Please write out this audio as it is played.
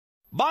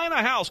Buying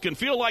a house can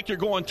feel like you're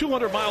going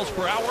 200 miles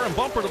per hour in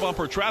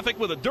bumper-to-bumper traffic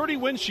with a dirty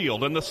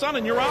windshield and the sun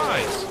in your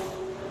eyes.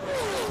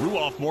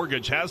 Ruoff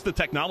Mortgage has the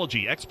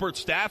technology, expert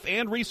staff,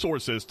 and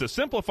resources to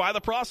simplify the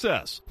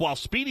process while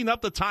speeding up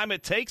the time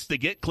it takes to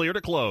get clear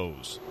to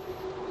close.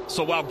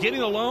 So while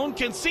getting a loan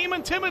can seem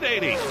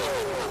intimidating,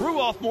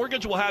 Ruoff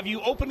Mortgage will have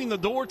you opening the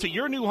door to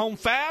your new home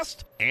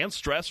fast and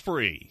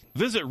stress-free.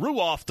 Visit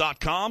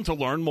Ruoff.com to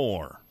learn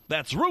more.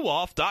 That's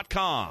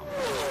Ruoff.com.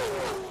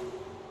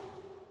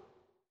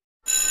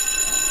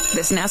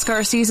 This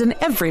NASCAR season,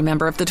 every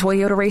member of the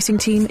Toyota racing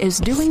team is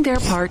doing their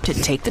part to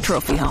take the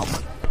trophy home.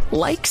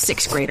 Like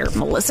sixth grader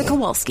Melissa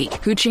Kowalski,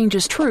 who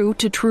changes true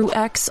to True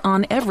X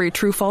on every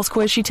true-false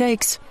quiz she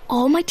takes.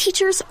 All my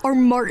teachers are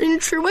Martin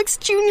Truex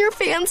Jr.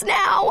 fans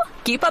now.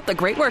 Keep up the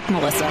great work,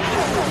 Melissa.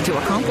 To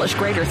accomplish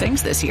greater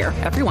things this year,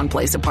 everyone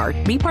plays a part.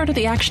 Be part of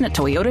the action at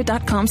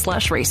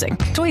toyota.com/racing.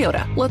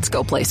 Toyota, let's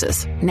go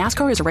places.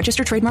 NASCAR is a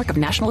registered trademark of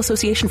National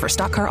Association for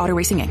Stock Car Auto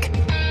Racing,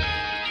 Inc.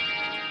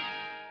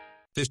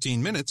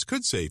 15 minutes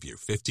could save you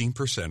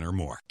 15% or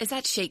more. Is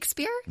that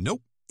Shakespeare?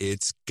 Nope,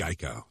 it's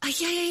Geico.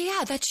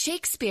 Yeah, that's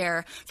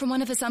Shakespeare from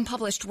one of his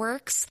unpublished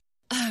works.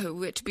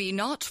 Oh, it be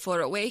not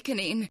for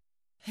awakening.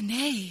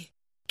 Nay,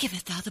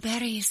 giveth thou the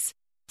berries.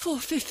 For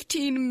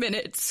 15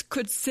 minutes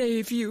could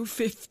save you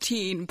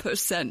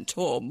 15%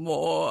 or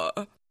more.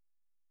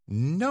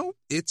 Nope,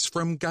 it's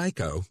from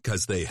Geico,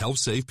 because they help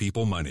save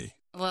people money.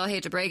 Well, I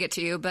hate to break it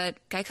to you, but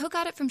Geico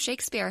got it from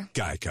Shakespeare.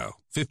 Geico.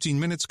 15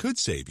 minutes could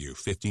save you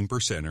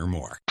 15% or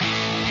more. Ladies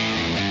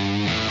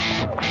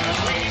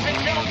and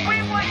gentlemen,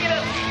 we want you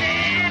to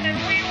stand and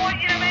we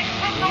want you to make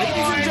some noise.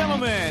 Ladies and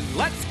gentlemen,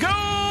 let's go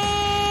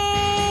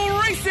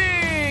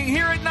racing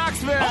here at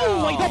Knoxville.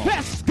 Only the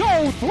best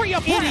go 3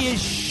 abreast. It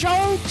is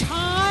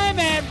showtime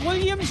at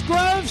Williams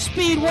Grove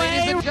Speedway.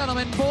 Ladies and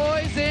gentlemen,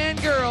 boys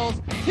and girls,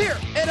 here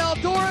at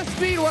Eldora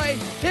Speedway,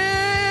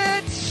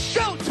 it's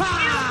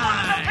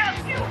showtime.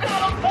 You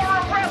got them for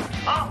a rest.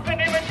 Often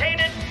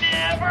imitated,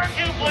 never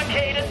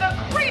duplicated. The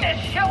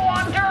greatest show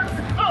on dirt,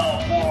 the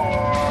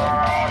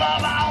World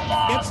of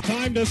Outlaws. It's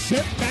time to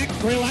sit back,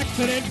 relax,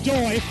 and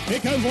enjoy,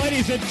 because,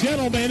 ladies and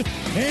gentlemen,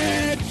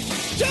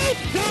 it's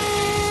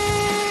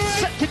showtime!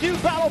 Set to do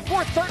battle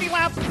for 30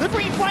 laps. The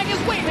green flag is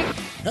waving.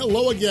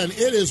 Hello again.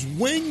 It is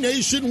Wing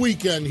Nation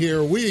weekend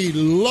here. We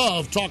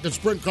love talking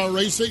sprint car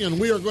racing, and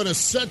we are going to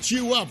set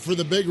you up for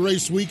the big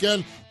race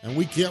weekend. And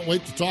we can't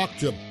wait to talk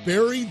to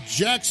Barry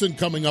Jackson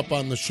coming up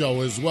on the show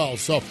as well.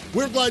 So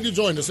we're glad you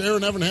joined us.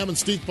 Aaron Evernham and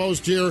Steve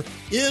Post here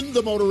in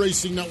the Motor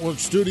Racing Network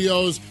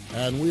studios.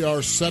 And we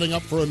are setting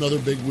up for another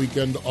big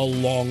weekend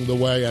along the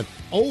way. And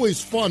always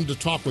fun to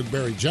talk with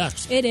Barry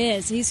Jackson. It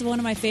is. He's one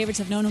of my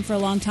favorites. I've known him for a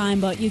long time.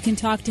 But you can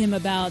talk to him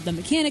about the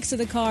mechanics of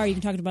the car. You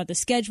can talk about the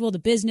schedule, the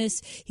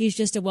business. He's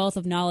just a wealth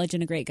of knowledge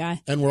and a great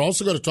guy. And we're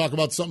also going to talk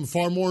about something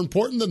far more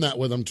important than that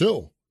with him,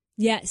 too.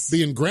 Yes.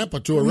 Being grandpa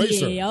to a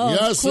racer.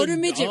 Yes. Quarter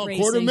midget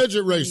racing. Quarter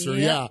midget racer,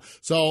 yeah.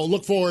 So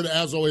look forward,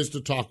 as always,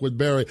 to talk with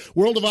Barry.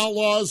 World of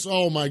Outlaws,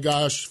 oh my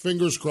gosh,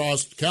 fingers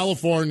crossed.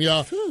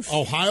 California,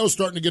 Ohio's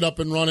starting to get up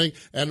and running.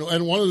 And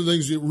one of the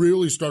things that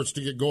really starts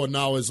to get going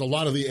now is a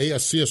lot of the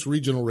ASCS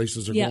regional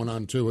races are going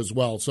on, too, as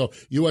well. So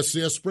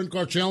USCS Sprint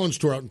Car Challenge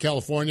Tour out in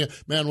California,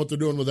 man, what they're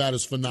doing with that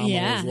is phenomenal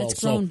as well.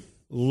 It's grown. So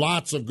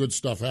lots of good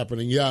stuff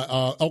happening.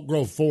 Yeah, Elk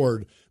Grove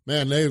Ford.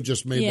 Man, they have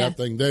just made that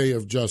thing. They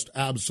have just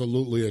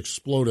absolutely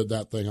exploded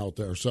that thing out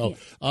there. So,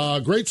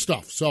 great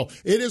stuff. So,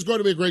 it is going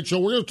to be a great show.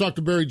 We're going to talk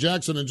to Barry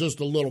Jackson in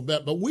just a little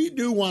bit, but we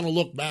do want to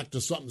look back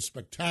to something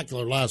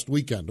spectacular last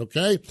weekend,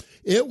 okay?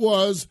 It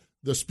was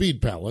the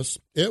Speed Palace.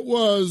 It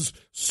was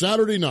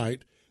Saturday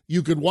night.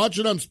 You could watch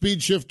it on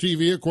Speed Shift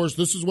TV. Of course,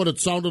 this is what it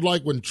sounded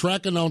like when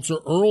track announcer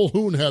Earl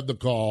Hoon had the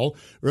call.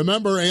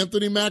 Remember,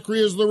 Anthony Macri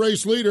is the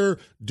race leader.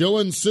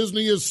 Dylan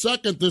Cisney is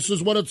second. This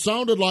is what it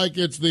sounded like.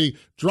 It's the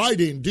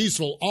Dryden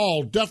Diesel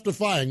All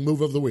Death-Defying Move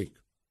of the Week.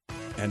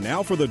 And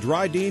now for the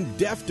Dryden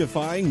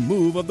Death-Defying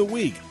Move of the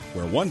Week,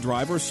 where one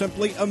driver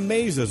simply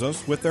amazes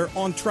us with their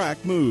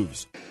on-track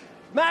moves.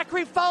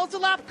 Macri follows the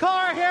lap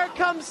car. Here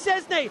comes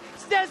Cisney.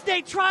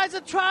 Cisney tries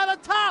to try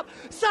the top.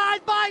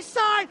 Side by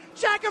side.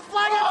 Checker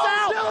flag is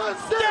out.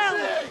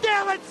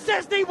 Dylan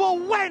Cisney will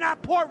win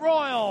at Port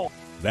Royal.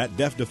 That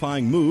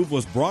death-defying move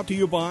was brought to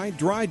you by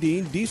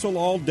Dryden Diesel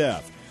All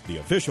Death, the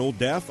official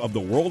death of the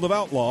World of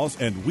Outlaws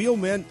and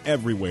wheelmen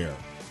everywhere.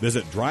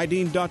 Visit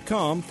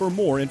Dryden.com for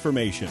more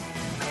information.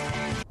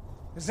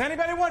 Does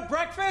anybody want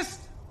breakfast?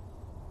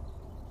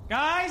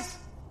 Guys,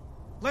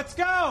 let's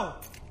go.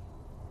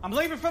 I'm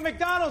leaving for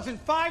McDonald's in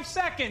 5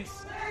 seconds.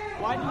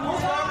 Why didn't you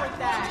start with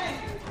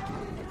that?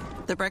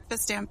 The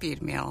Breakfast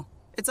Stampede Meal.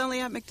 It's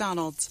only at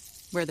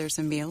McDonald's, where there's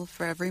a meal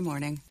for every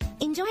morning.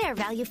 Enjoy our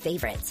value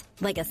favorites,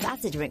 like a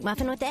sausage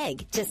McMuffin with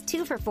egg, just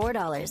 2 for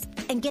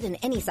 $4. And get an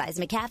any-size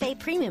McCafe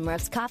Premium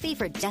Roast Coffee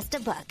for just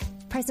 $1.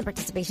 Price and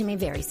participation may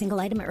vary. Single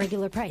item at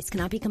regular price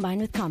cannot be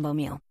combined with combo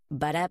meal.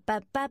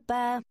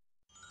 Ba-da-ba-ba-ba.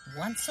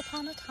 Once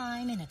upon a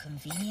time in a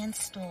convenience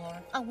store,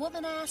 a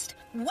woman asked,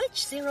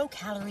 which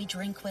zero-calorie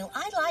drink will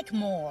I like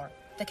more?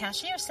 The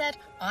cashier said,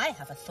 "I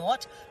have a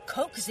thought.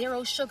 Coke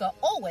Zero Sugar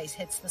always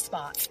hits the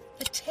spot."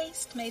 The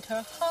taste made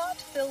her heart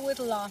fill with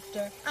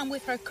laughter, and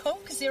with her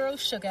Coke Zero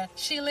Sugar,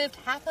 she lived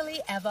happily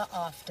ever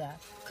after.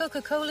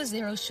 Coca-Cola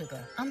Zero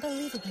Sugar,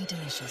 unbelievably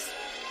delicious.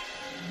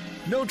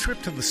 No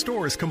trip to the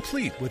store is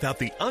complete without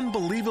the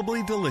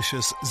unbelievably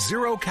delicious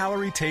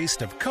zero-calorie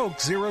taste of Coke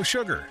Zero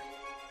Sugar.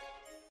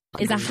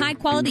 Is a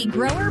high-quality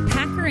grower,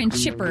 packer, and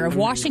shipper of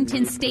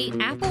Washington State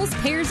apples,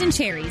 pears, and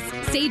cherries.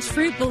 Sage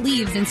Fruit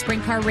believes in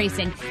sprint car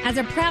racing. As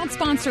a proud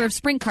sponsor of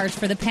sprint cars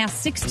for the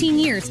past 16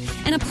 years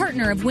and a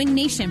partner of Wing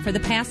Nation for the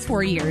past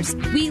 4 years.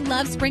 We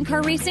love sprint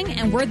car racing,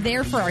 and we're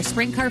there for our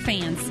sprint car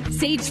fans.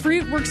 Sage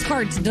Fruit works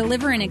hard to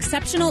deliver an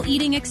exceptional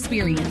eating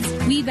experience.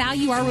 We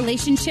value our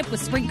relationship with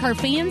sprint car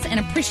fans and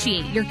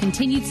appreciate your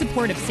continued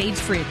support of Sage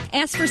Fruit.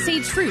 Ask for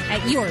Sage Fruit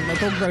at your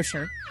local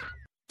grocer.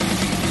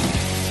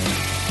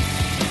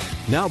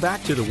 Now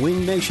back to the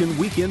Wing Nation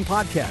Weekend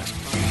Podcast.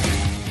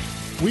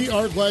 We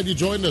are glad you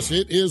joined us.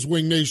 It is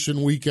Wing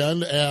Nation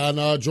Weekend,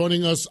 and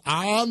joining us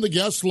on the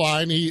guest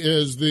line, he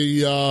is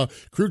the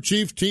crew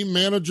chief, team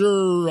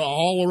manager,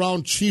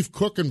 all-around chief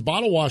cook and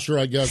bottle washer,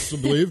 I guess,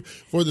 I believe,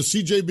 for the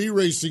CJB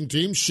racing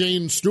team.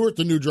 Shane Stewart,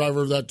 the new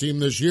driver of that team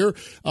this year.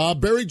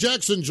 Barry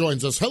Jackson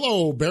joins us.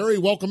 Hello, Barry.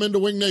 Welcome into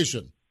Wing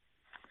Nation.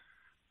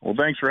 Well,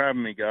 thanks for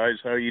having me, guys.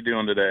 How are you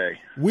doing today?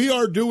 We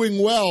are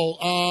doing well.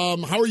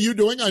 How are you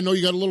doing? I know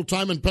you got a little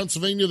time in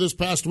Pennsylvania this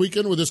past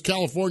weekend with this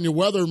California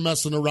weather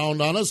messing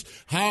around on us.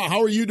 How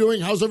are you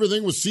doing? How's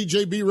everything with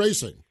CJB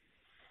Racing?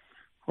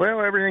 Well,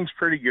 everything's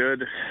pretty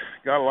good.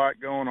 Got a lot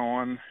going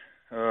on.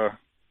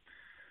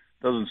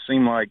 Doesn't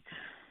seem like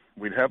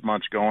we'd have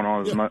much going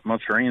on, as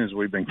much rain as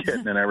we've been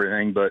getting and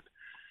everything, but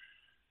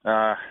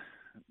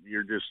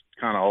you're just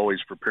kind of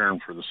always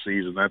preparing for the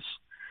season. That's,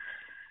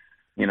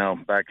 you know,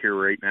 back here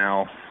right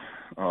now,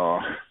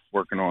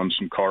 working on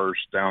some cars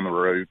down the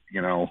road,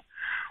 you know,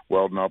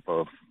 welding up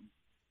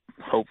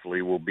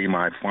hopefully will be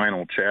my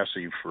final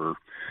chassis for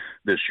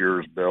this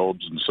year's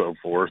builds and so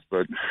forth.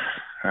 But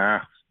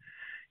kind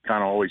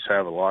of always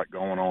have a lot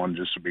going on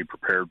just to be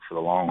prepared for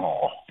the long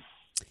haul.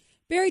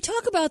 Barry,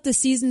 talk about the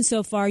season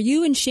so far.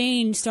 You and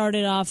Shane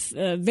started off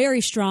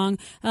very strong,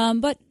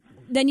 but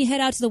then you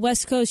head out to the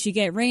West Coast, you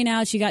get rain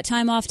outs, you got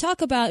time off.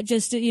 Talk about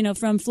just, you know,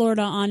 from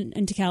Florida on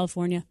into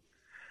California.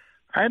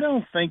 I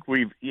don't think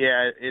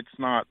it's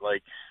not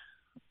like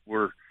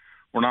we're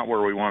not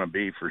where we want to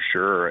be for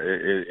sure.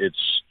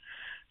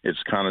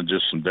 It's kind of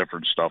just some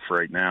different stuff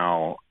right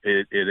now.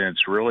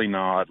 It's really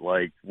not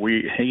like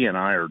he and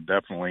I are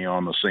definitely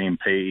on the same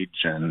page,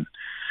 and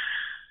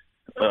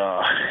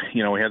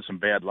you know, we had some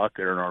bad luck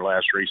there in our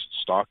last race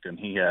at Stockton.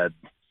 He had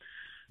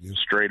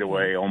straight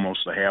away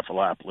almost a half a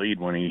lap lead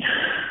when he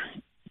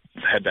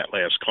had that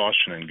last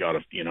caution and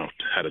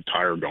had a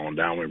tire going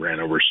down. We ran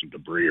over some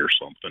debris or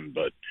something,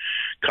 but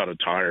cut a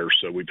tire.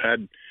 So we've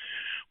kind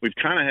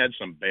of had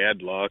some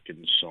bad luck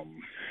and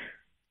some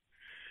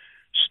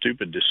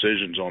stupid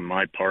decisions on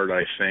my part,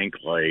 I think,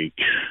 like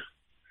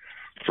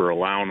for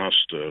allowing us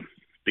to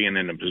being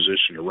in a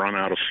position to run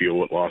out of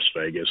fuel at Las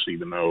Vegas,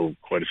 even though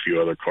quite a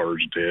few other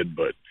cars did,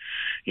 but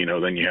you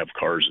know, then you have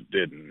cars that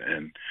didn't.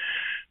 And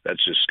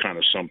that's just kind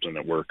of something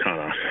that we're kind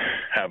of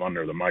have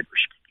under the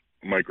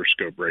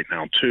microscope right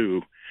now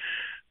too.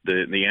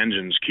 The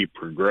engines keep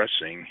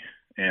progressing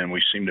and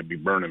we seem to be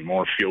burning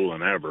more fuel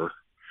than ever,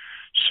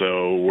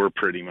 so we're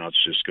pretty much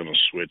just going to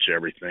switch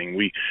everything.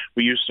 We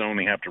used to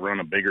only have to run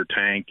a bigger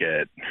tank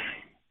at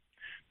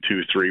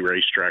 2-3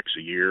 racetracks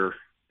a year,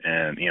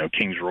 and you know,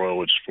 Kings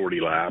Royal it's 40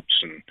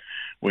 laps, and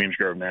Williams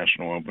Grove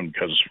National Open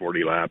because it's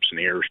 40 laps, and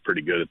the air is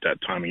pretty good at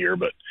that time of year.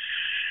 But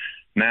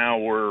now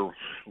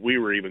we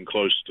were even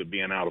close to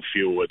being out of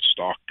fuel at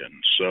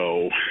Stockton,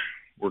 so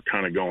we're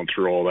kind of going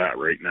through all that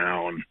right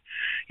now. And,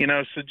 you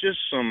know, so just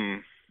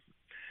some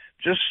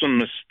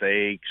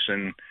mistakes,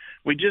 and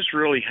we just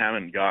really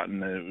haven't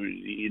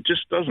it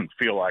just doesn't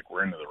feel like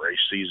we're into the race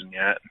season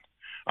yet.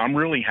 I'm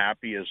really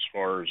happy as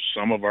far as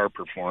some of our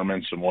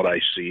performance and what I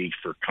see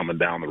for coming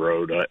down the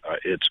road.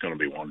 It's going to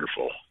be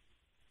wonderful.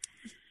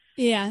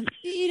 Yeah.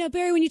 You know,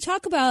 Barry, when you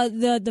talk about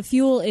the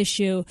fuel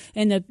issue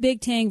and the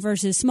big tank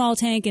versus small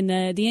tank and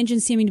the engine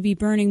seeming to be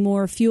burning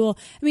more fuel,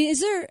 I mean,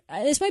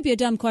 this might be a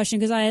dumb question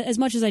because as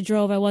much as I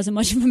drove, I wasn't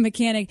much of a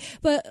mechanic,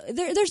 but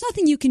there's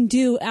nothing you can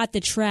do at the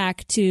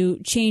track to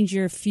change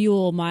your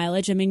fuel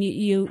mileage. I mean,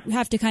 you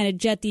have to kind of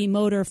jet the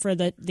motor for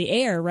the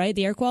air, right?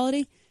 The air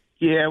quality?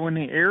 Yeah, when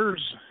the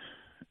air's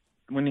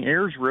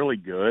really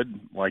good,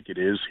 like it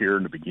is here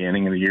in the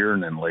beginning of the year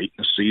and then late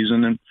in the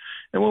season,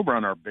 and we'll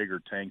run our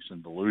bigger tanks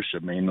in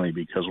Volusia mainly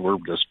because we're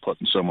just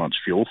putting so much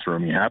fuel through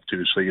them. You have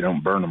to so you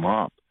don't burn them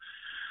up.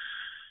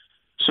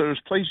 So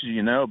there's places,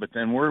 you know, but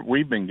then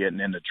we've been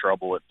getting into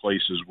trouble at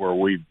places where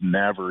we've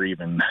never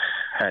even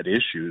had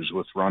issues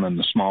with running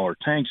the smaller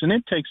tanks, and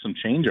it takes some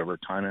change over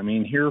time. I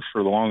mean, here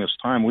for the longest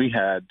time we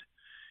had,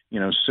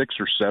 6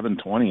 or 7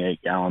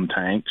 28-gallon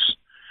tanks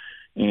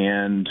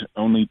and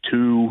only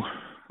 2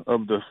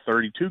 of the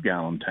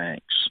 32-gallon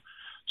tanks.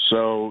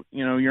 So,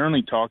 you're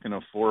only talking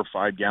a 4 or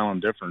 5 gallon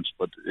difference,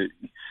 but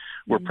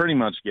we're pretty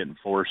much getting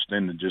forced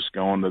into just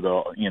going to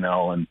the,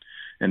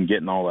 and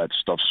getting all that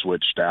stuff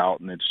switched out.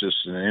 And it's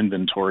just an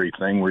inventory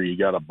thing where you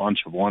got a bunch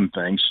of one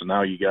thing. So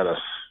now you got to,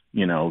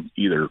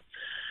 either,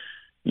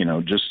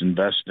 just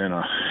invest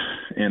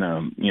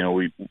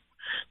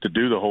to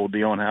do the whole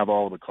deal and have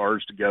all the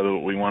cars together that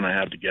we want to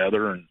have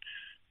together, and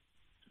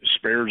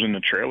spares in the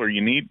trailer.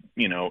 You need,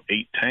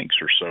 8 tanks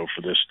or so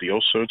for this deal.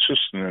 So it's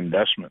just an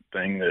investment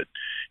thing that,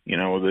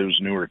 those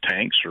newer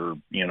tanks or,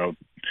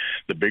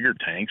 the bigger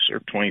tanks are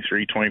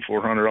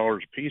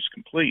 $2,400 a piece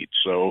complete.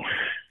 So,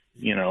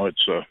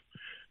 it's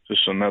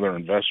just another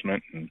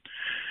investment and,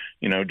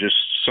 just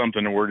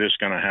something that we're just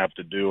going to have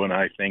to do. And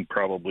I think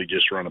probably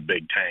just run a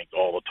big tank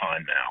all the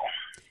time now.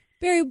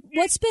 Barry,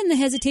 what's been the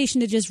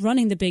hesitation to just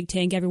running the big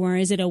tank everywhere?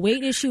 Is it a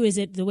weight issue? Is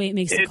it the way it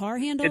makes the car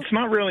handle? It's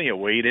not really a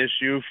weight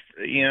issue,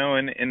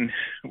 and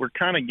we're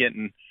kind of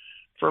getting,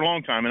 for a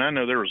long time, and I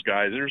know there's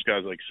guys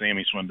like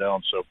Sammy Swindell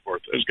and so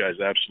forth, those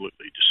guys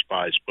absolutely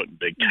despise putting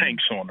big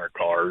tanks on their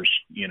cars,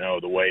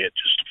 the way it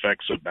just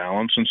affects the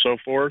balance and so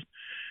forth.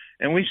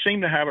 And we seem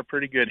to have a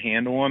pretty good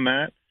handle on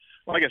that.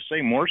 Like I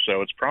say, more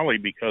so, it's probably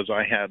because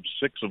I have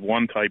 6 of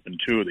one type and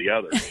 2 of the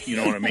other. You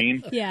know what I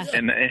mean? Yeah.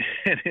 And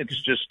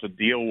it's just a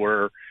deal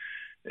where,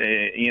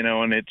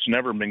 and it's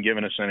never been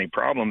giving us any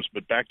problems.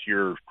 But back to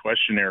your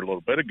question there a little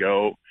bit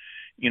ago,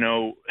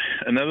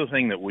 another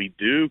thing that we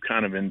do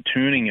kind of in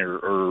tuning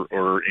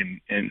or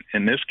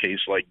in this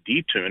case, like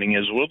detuning,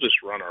 is we'll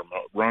just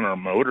run our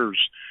motors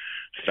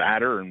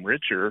fatter and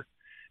richer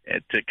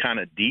to kind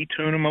of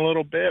detune them a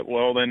little bit.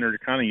 Well, then they're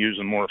kind of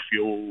using more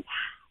fuel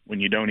when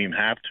you don't even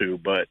have to.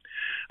 But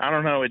I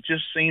don't know, it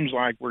just seems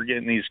like we're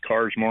getting these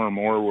cars more and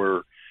more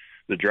where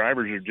the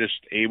drivers are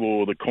just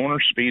able, the corner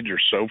speeds are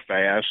so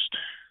fast,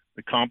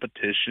 the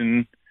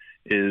competition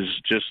is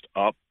just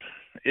up.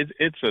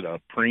 It's at a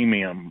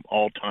premium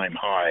all-time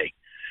high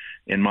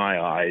in my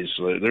eyes.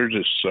 There's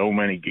just so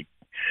many,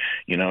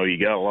 you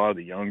got a lot of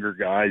the younger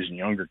guys and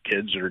younger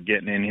kids that are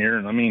getting in here,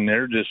 and I mean,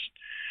 they're just,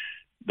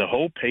 the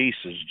whole pace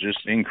is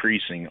just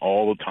increasing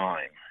all the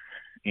time.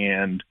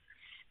 And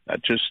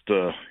that just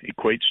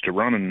equates to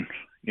running,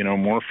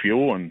 more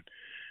fuel, and,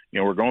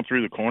 we're going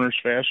through the corners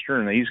faster,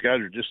 and these guys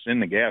are just in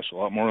the gas a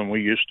lot more than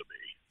we used to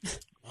be.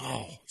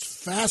 Wow,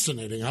 it's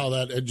fascinating how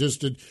that it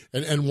just did,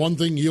 and one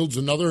thing yields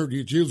another,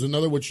 which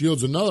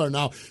yields another.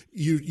 Now,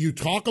 you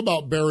talk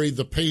about, Barry,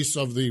 the pace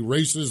of the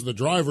races, the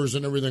drivers,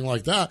 and everything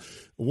like that.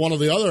 One of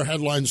the other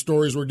headline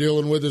stories we're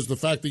dealing with is the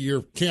fact that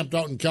you're camped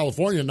out in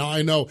California. Now,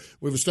 I know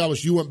we've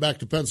established you went back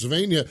to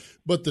Pennsylvania,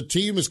 but the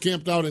team is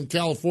camped out in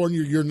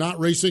California. You're not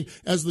racing.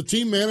 As the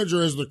team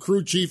manager, as the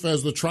crew chief,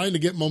 as the trying to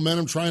get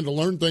momentum, trying to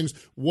learn things,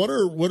 what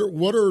are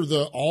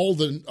all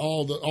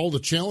the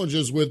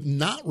challenges with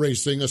not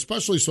racing,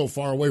 especially so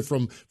far away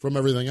from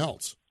everything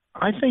else?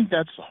 I think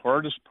that's the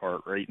hardest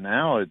part right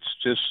now. It's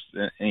just,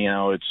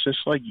 it's just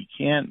like you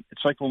can't,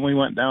 it's like when we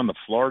went down to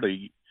Florida,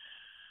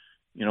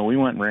 we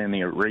went and ran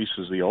the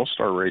races, the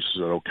All-Star races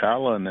at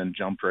Ocala, and then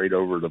jumped right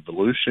over to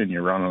Volusia, and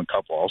you're running a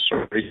couple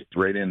All-Star races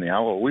right in the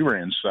Alamo. We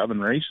ran 7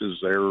 races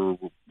there, in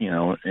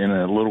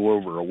a little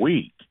over a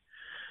week.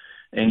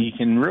 And you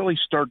can really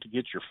start to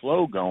get your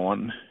flow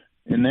going.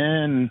 And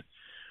then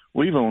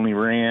we've only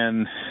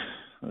ran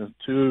 5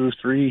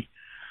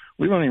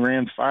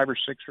 or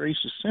 6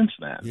 races since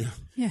then.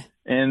 Yeah.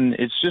 And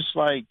it's just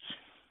like,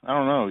 I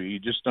don't know, you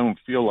just don't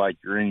feel like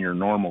you're in your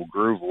normal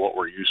groove of what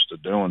we're used to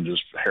doing,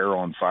 just hair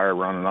on fire,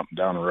 running up and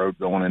down the road,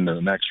 going into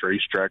the next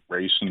racetrack,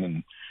 racing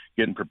and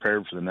getting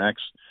prepared for the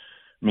next.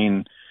 I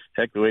mean,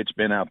 heck, the way it's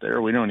been out there,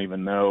 we don't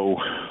even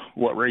know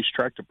what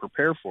racetrack to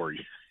prepare for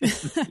you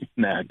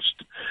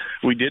next.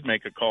 We did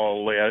make a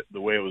call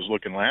the way it was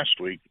looking last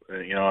week.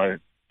 I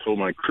told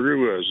my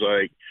crew, I was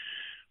like,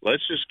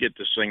 let's just get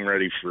this thing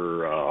ready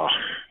for,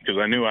 because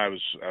I knew I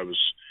was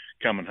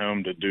coming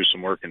home to do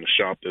some work in the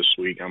shop this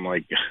week. I'm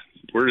like,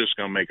 we're just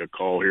going to make a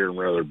call here, and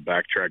rather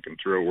backtrack and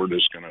through, we're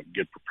just going to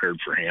get prepared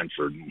for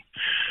Hanford. And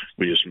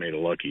we just made a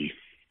lucky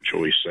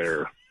choice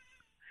there.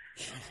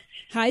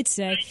 I'd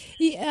say.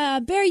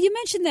 Barry, you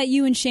mentioned that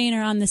you and Shane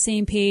are on the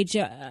same page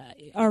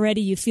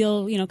already. You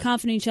feel,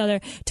 confident in each other.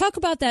 Talk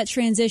about that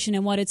transition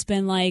and what it's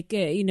been like,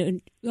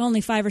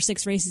 only 5 or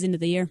 6 races into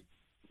the year.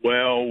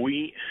 Well,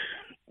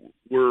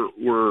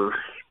 we're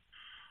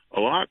a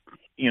lot,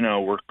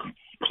 we're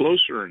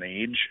closer in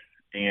age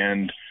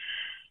and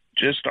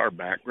just our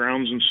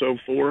backgrounds and so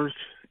forth.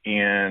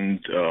 And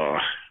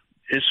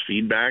his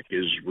feedback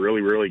is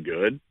really, really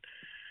good.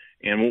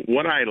 And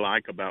what I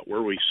like about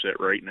where we sit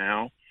right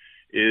now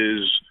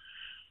is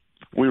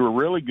we were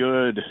really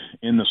good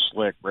in the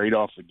slick right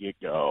off the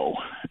get-go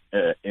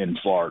in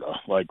Florida.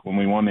 Like when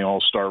we won the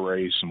All-Star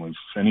race and we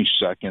finished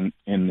second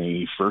in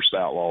the first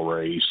Outlaw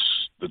race,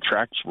 the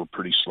tracks were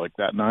pretty slick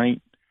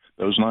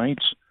those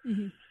nights.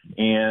 Mm-hmm.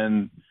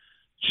 And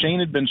Shane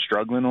had been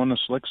struggling on the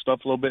slick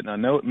stuff a little bit, and I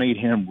know it made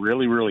him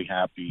really, really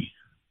happy,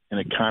 and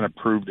it kind of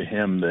proved to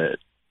him that,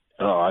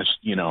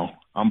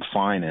 I'm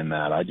fine in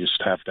that. I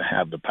just have to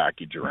have the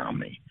package around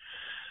me.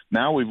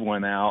 now we've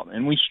went out,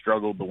 and we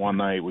struggled the one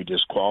night. We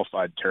just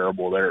qualified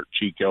terrible there at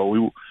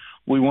Chico.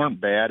 We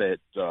weren't bad at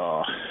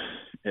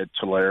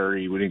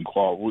Tulare. We didn't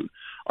qualify.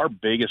 Our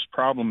biggest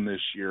problem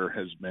this year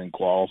has been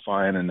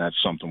qualifying, and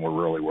that's something we're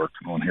really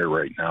working on here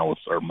right now with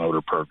our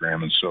motor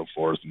program and so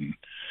forth, and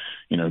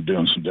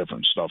doing some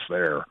different stuff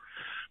there.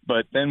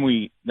 But then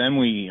we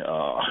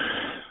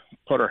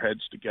put our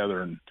heads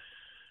together and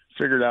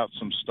figured out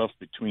some stuff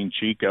between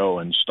Chico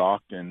and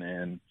Stockton,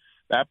 and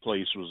that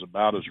place was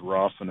about as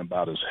rough and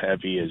about as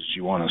heavy as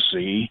you want to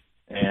see.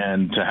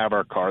 And to have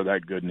our car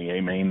that good in the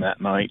A-main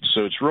that night.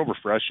 So it's real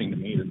refreshing to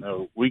me to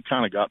know we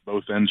kind of got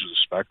both ends of the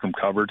spectrum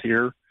covered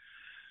here.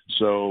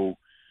 So,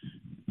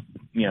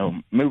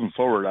 moving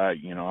forward, I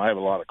have a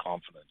lot of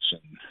confidence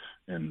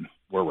in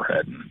where we're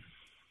heading.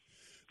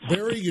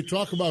 Barry, you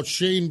talk about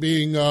Shane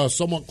being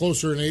somewhat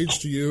closer in age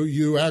to you.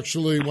 You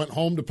actually went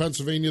home to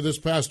Pennsylvania this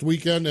past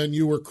weekend, and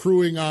you were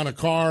crewing on a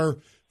car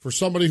for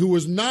somebody who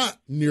was not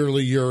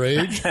nearly your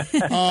age.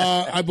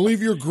 I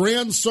believe your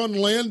grandson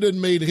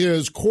Landon made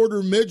his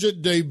quarter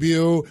midget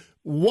debut.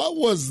 What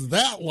was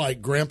that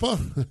like, Grandpa?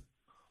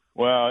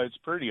 Well, it's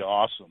pretty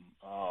awesome.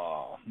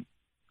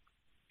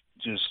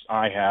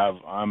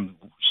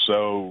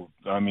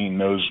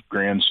 Those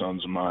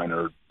grandsons of mine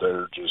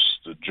they're just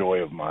the joy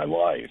of my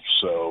life.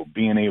 So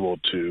being able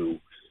to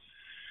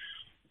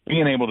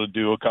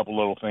do a couple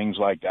little things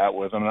like that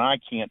with them, and I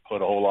can't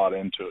put a whole lot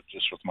into it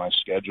just with my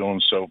schedule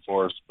and so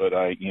forth, but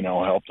I,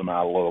 helped them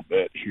out a little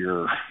bit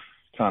here,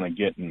 kind of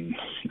getting,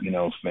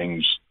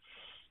 things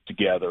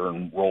together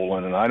and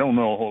rolling. And I don't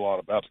know a whole lot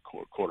about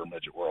the quarter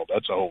midget world.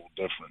 That's a whole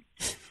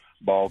different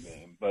ball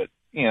game, but,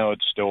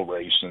 it's still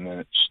racing, and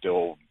it's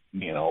still,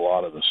 a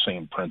lot of the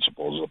same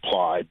principles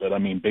apply. But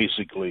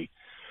basically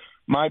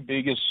my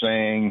biggest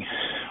saying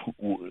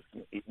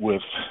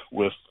with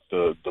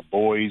the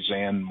boys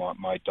and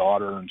my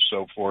daughter and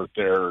so forth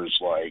there is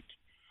like,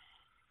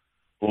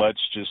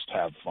 let's just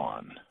have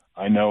fun.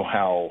 I know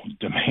how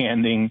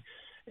demanding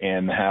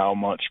and how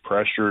much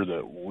pressure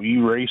that we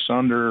race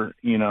under,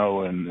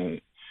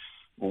 and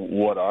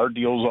what our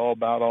deal's all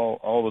about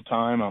all the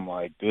time. I'm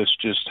like, this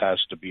just has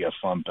to be a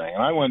fun thing.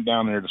 And I went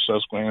down there to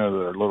Susquehanna,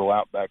 their little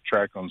outback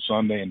track on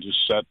Sunday, and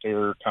just sat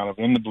there kind of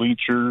in the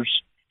bleachers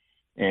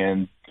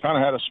and kind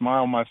of had a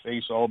smile on my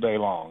face all day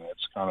long.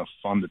 It's kind of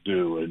fun to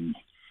do and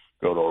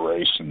go to a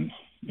race and,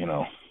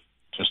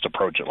 just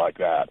approach it like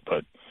that.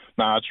 But,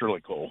 it's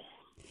really cool.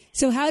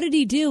 So how did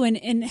he do,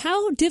 and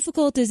how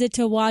difficult is it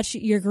to watch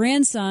your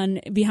grandson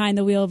behind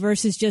the wheel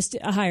versus just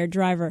a hired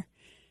driver?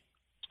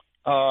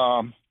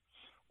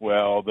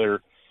 Well,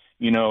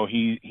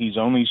 he's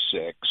only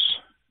 6,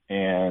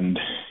 and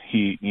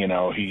he's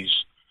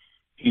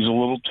a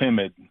little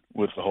timid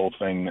with the whole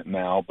thing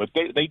now, but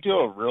they do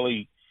a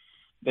really,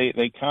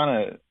 they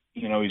kind of,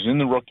 he's in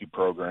the rookie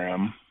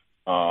program,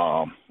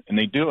 and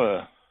they do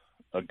a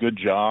good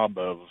job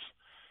of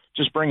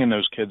just bringing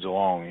those kids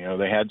along.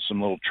 They had some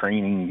little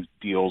training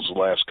deals the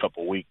last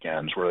couple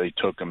weekends where they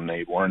took them.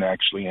 They weren't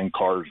actually in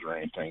cars or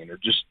anything. They're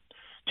just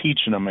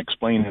teaching them,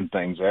 explaining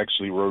things. They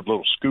actually rode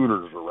little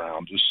scooters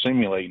around, just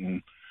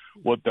simulating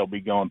what they'll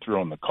be going through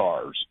on the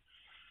cars.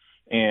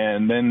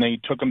 And then they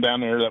took them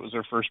down there. That was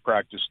their first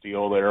practice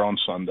deal there on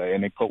Sunday.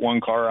 And they put one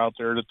car out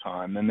there at a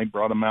time. Then they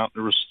brought them out.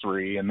 There was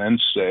 3 and then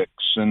 6.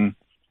 And,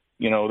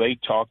 they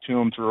talked to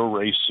them through a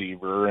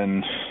receiver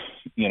and,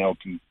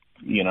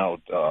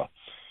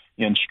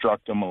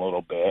 instruct them a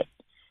little bit.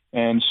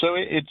 And so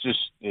it's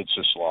just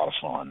a lot of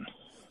fun.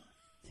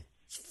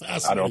 It's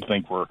fascinating. I don't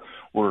think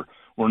we're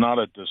not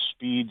at the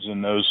speeds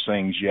in those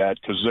things yet,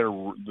 because they're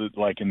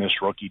like in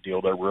this rookie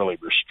deal, they're really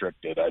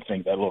restricted. I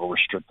think that little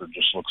restrictor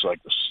just looks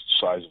like the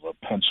size of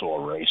a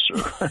pencil eraser.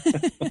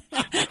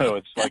 So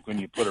it's like when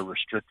you put a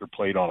restrictor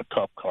plate on a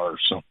cup car or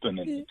something.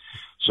 And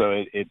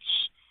so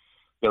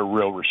they're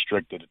real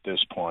restricted at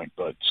this point,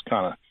 but it's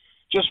kind of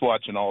just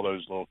watching all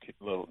those little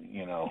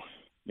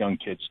young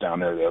kids down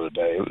there the other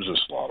day. It was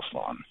just a lot of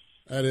fun.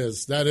 That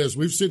is.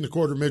 We've seen the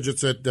quarter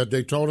midgets at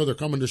Daytona. They're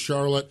coming to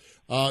Charlotte.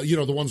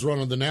 The ones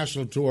running the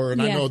national tour.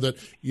 And I know that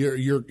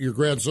your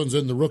grandson's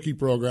in the rookie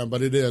program,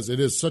 but it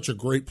is such a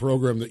great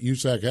program that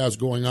USAC has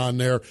going on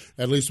there,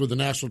 at least with the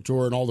national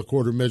tour and all the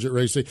quarter midget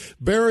racing.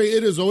 Barry,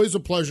 it is always a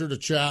pleasure to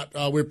chat.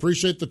 We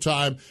appreciate the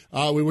time.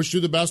 We wish you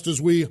the best as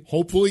we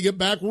hopefully get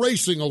back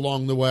racing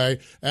along the way.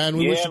 And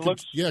we wish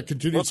you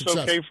continued success.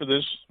 Looks okay for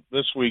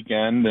this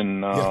weekend,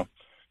 and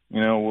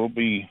we'll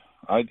be.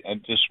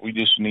 We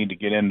just need to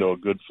get into a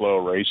good flow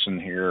of racing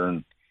here,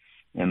 and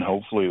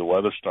hopefully the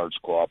weather starts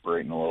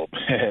cooperating a little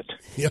bit.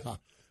 Yeah,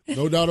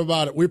 no doubt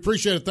about it. We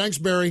appreciate it. Thanks,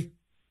 Barry.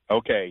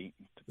 Okay.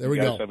 There we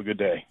go. Have a good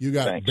day. You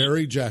got it.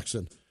 Barry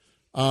Jackson.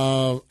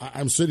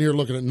 I'm sitting here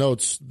looking at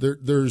notes.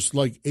 There's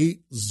like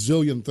 8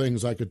 zillion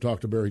things I could talk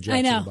to Barry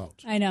Jackson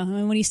about. I know.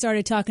 And when he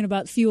started talking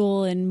about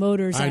fuel and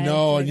motors, I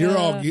know. And you're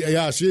all,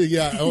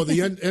 Oh,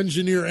 the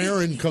engineer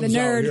Aaron comes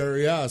out here.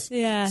 Yes.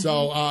 Yeah.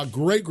 So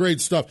great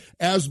stuff.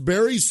 As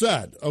Barry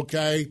said,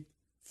 okay,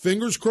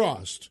 fingers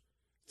crossed,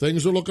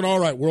 things are looking all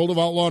right. World of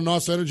Outlaw,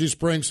 Noss Energy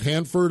Springs,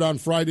 Hanford on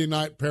Friday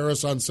night,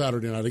 Paris on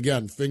Saturday night.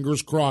 Again,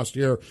 fingers crossed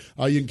here.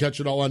 You can catch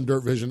it all on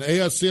Dirt Vision.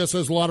 ASCS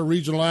has a lot of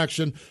regional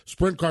action.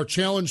 Sprint Car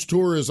Challenge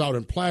Tour is out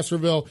in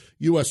Placerville.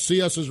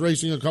 USCS is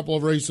racing a couple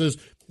of races.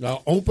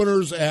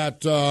 Openers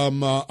at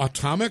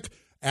Atomic.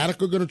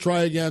 Attica are going to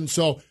try again.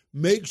 So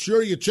make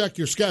sure you check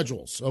your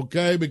schedules,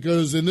 okay?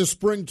 Because in this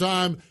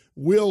springtime,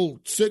 we'll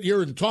sit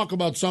here and talk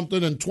about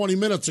something, and 20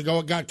 minutes ago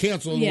it got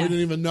canceled and we didn't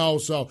even know.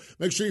 So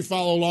make sure you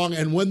follow along.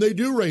 And when they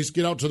do race,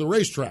 get out to the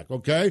racetrack,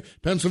 okay?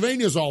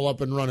 Pennsylvania's all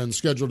up and running,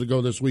 scheduled to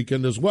go this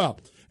weekend as well.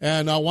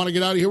 And I want to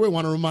get out of here. We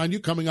want to remind you,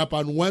 coming up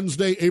on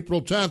Wednesday,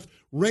 April 10th,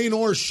 rain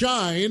or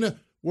shine,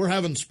 we're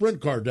having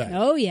Sprint Car Day.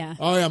 Oh, yeah.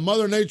 Oh, yeah.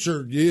 Mother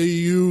Nature,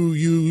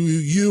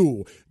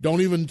 you. Don't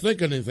even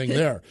think anything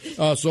there.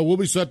 So we'll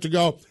be set to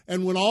go.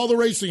 And when all the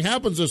racing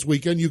happens this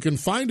weekend, you can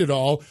find it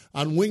all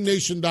on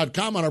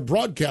wingnation.com on our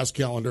broadcast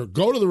calendar.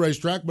 Go to the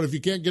racetrack, but if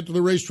you can't get to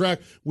the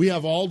racetrack, we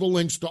have all the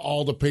links to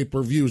all the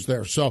pay-per-views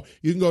there. So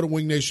you can go to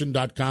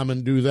wingnation.com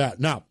and do that.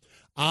 Now,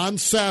 on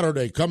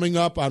Saturday, coming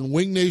up on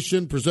Wing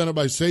Nation, presented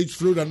by Sage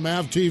Fruit on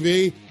MAV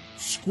TV,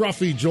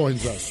 Scruffy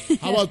joins us.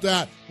 How about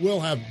that? We'll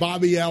have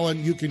Bobby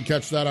Allen. You can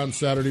catch that on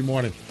Saturday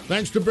morning.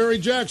 Thanks to Barry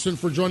Jackson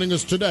for joining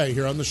us today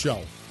here on the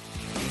show.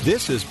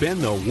 This has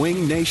been the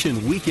Wing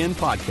Nation Weekend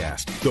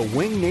Podcast. The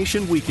Wing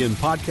Nation Weekend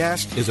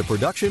Podcast is a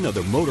production of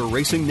the Motor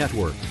Racing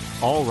Network.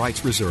 All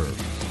rights reserved.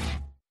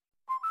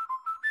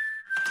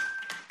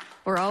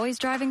 We're always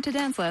driving to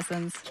dance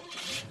lessons.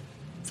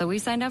 So we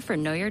signed up for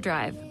Know Your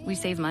Drive. We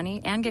save money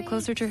and get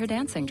closer to her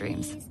dancing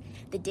dreams.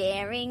 The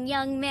daring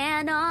young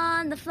man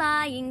on the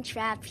flying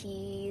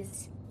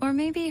trapeze. Or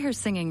maybe her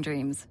singing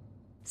dreams.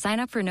 Sign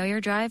up for Know Your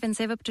Drive and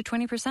save up to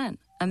 20%.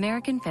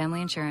 American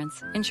Family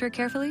Insurance. Insure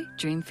carefully,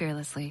 dream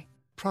fearlessly.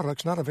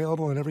 Products not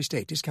available in every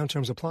state. Discount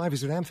terms apply.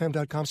 Visit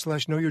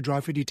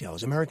amfam.com/knowyourdrive for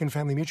details. American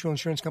Family Mutual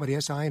Insurance Company,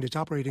 SI, and its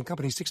operating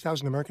company,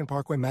 6000 American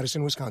Parkway,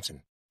 Madison,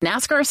 Wisconsin.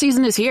 NASCAR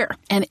season is here,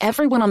 and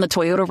everyone on the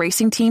Toyota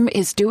racing team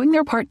is doing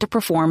their part to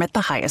perform at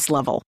the highest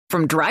level.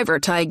 From driver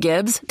Ty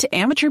Gibbs to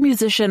amateur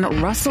musician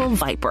Russell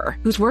Viper,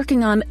 who's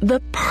working on the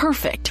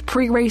perfect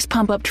pre-race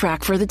pump-up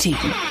track for the team.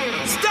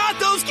 Start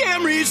those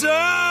Camrys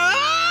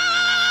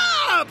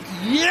up!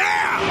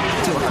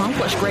 Yeah! To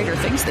accomplish greater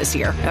things this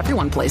year,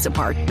 everyone plays a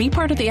part. Be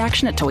part of the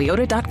action at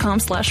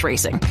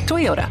toyota.com/racing.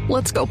 Toyota,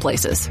 let's go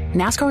places.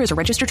 NASCAR is a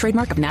registered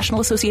trademark of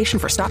National Association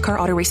for Stock Car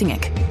Auto Racing,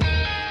 Inc.